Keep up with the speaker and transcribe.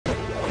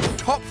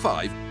top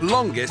 5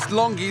 longest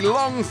longy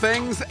long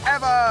things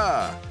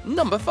ever.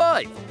 Number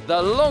 5. The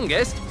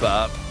longest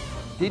burp.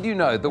 Did you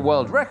know the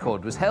world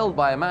record was held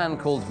by a man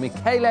called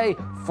Michele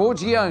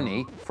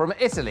Forgione from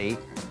Italy,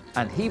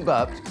 and he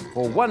burped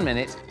for 1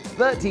 minute,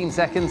 13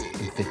 seconds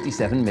and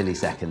 57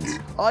 milliseconds.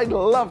 I'd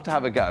love to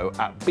have a go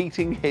at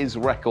beating his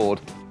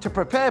record. To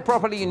prepare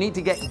properly, you need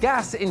to get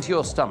gas into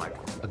your stomach.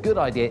 A good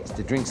idea is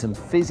to drink some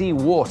fizzy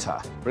water.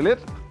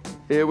 Brilliant.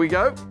 Here we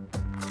go.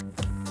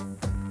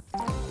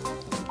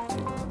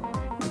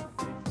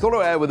 Sort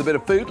of air with a bit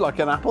of food, like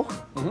an apple.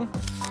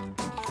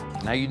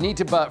 Now you need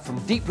to burp from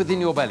deep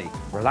within your belly,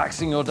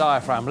 relaxing your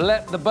diaphragm.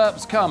 Let the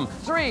burps come.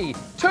 3,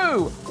 2,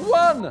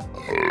 1.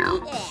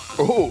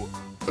 Oh.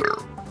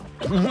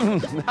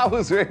 That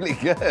was really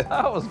good.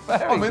 That was very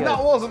good. I mean,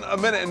 that wasn't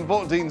 1 minute and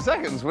 14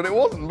 seconds, but it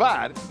wasn't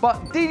bad.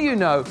 But did you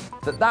know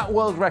that that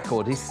world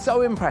record is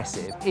so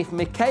impressive? If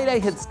Michele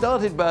had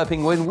started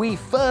burping when we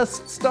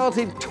first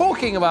started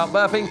talking about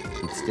burping,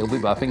 he'd still be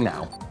burping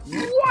now.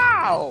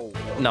 Wow!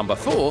 Number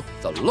 4.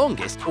 The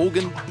longest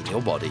organ in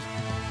your body.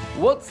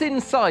 What's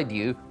inside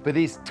you but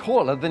is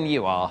taller than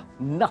you are?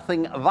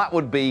 Nothing. That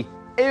would be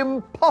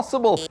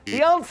impossible.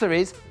 The answer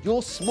is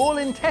your small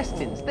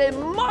intestines. They're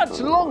much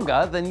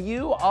longer than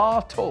you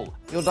are tall.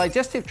 Your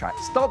digestive tract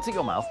starts at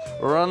your mouth,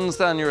 runs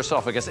down your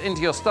esophagus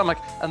into your stomach,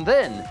 and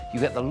then you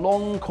get the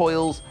long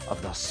coils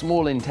of the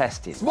small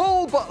intestine.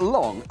 Small but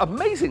long.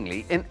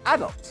 Amazingly, in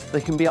adults,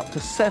 they can be up to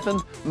 7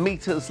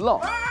 meters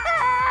long.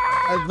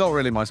 It's not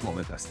really my small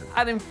intestine.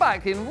 And in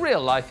fact, in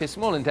real life, your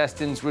small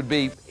intestines would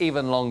be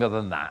even longer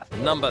than that.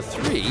 Number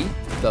 3.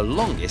 The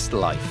longest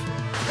life.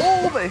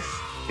 All this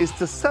is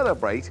to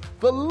celebrate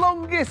the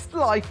longest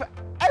life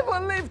ever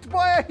lived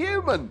by a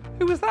human.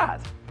 Who was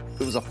that?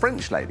 There was a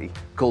French lady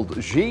called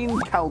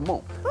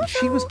Xand. And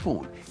she was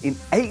born in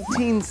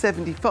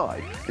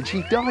 1875 and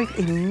she died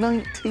in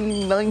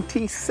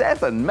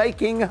 1997,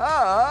 making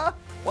her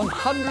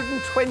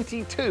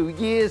 122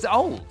 years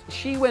old.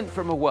 She went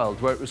from a world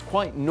where it was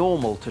quite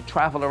normal to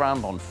travel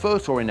around on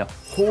foot or in a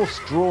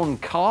horse-drawn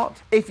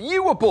cart. If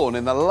you were born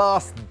in the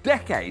last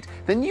decade,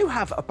 then you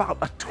have about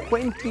a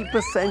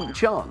 20%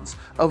 chance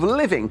of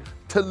living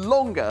to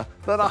longer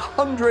than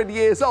 100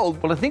 years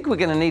old. Well, I think we're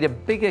going to need a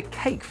bigger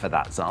cake for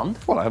that, Xand.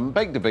 Well, I haven't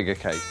baked a bigger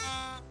cake.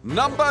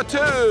 Number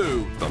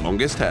 2. The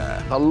longest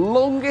hair. The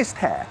longest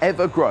hair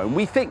ever grown,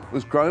 we think,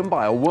 was grown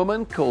by a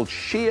woman called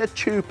Xia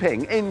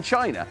Chuping in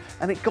China,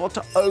 and it got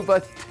to over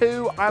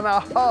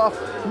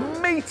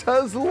 2.5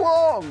 meters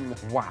long.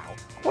 Wow.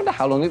 I wonder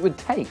how long it would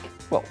take.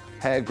 Well,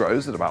 hair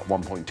grows at about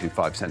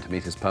 1.25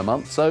 centimeters per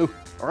month, so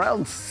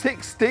around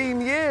 16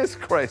 years,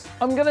 Chris.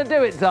 I'm going to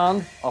do it,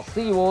 Xand. I'll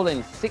see you all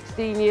in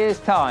 16 years'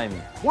 time.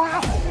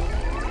 Wow.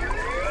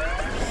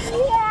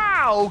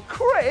 Wow,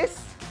 Chris.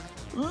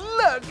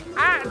 Look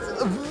at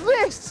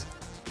this!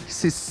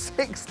 This is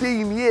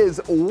 16 years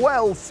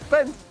well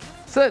spent.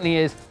 Certainly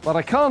is, but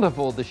I can't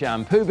afford the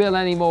shampoo bill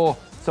anymore,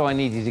 so I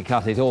needed to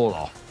cut it all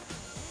off.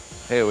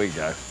 Here we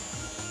go.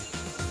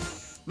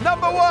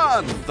 Number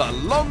 1. The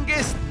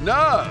longest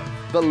nerve.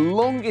 The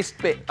longest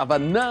bit of a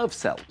nerve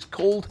cell is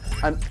called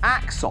an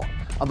axon.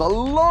 And the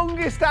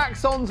longest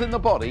axons in the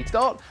body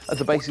start at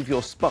the base of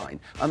your spine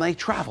and they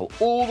travel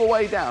all the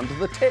way down to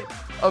the tip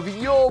of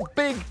your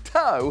big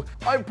toe.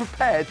 I've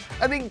prepared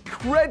an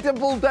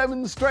incredible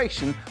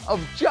demonstration of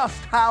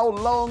just how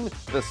long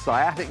the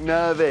sciatic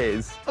nerve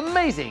is.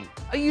 Amazing.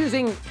 Are you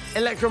using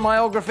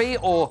electromyography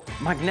or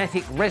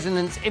magnetic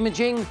resonance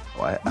imaging?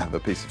 Oh, I have a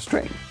piece of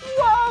string.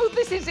 Whoa,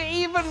 this is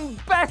even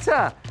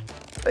better.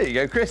 There you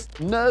go, Chris.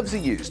 Nerves are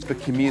used for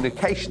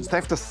communications. They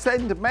have to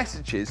send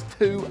messages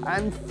to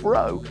and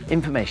fro.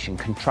 Information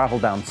can travel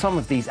down some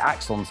of these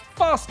axons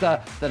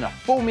faster than a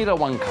Formula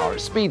One car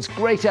at speeds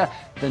greater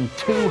than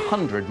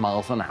 200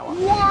 miles an hour.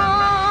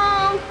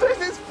 Wow!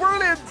 This is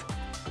brilliant!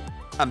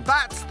 And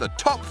that's the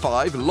top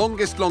 5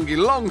 longest longy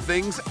long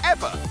things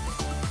ever.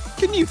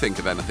 Can you think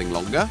of anything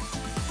longer?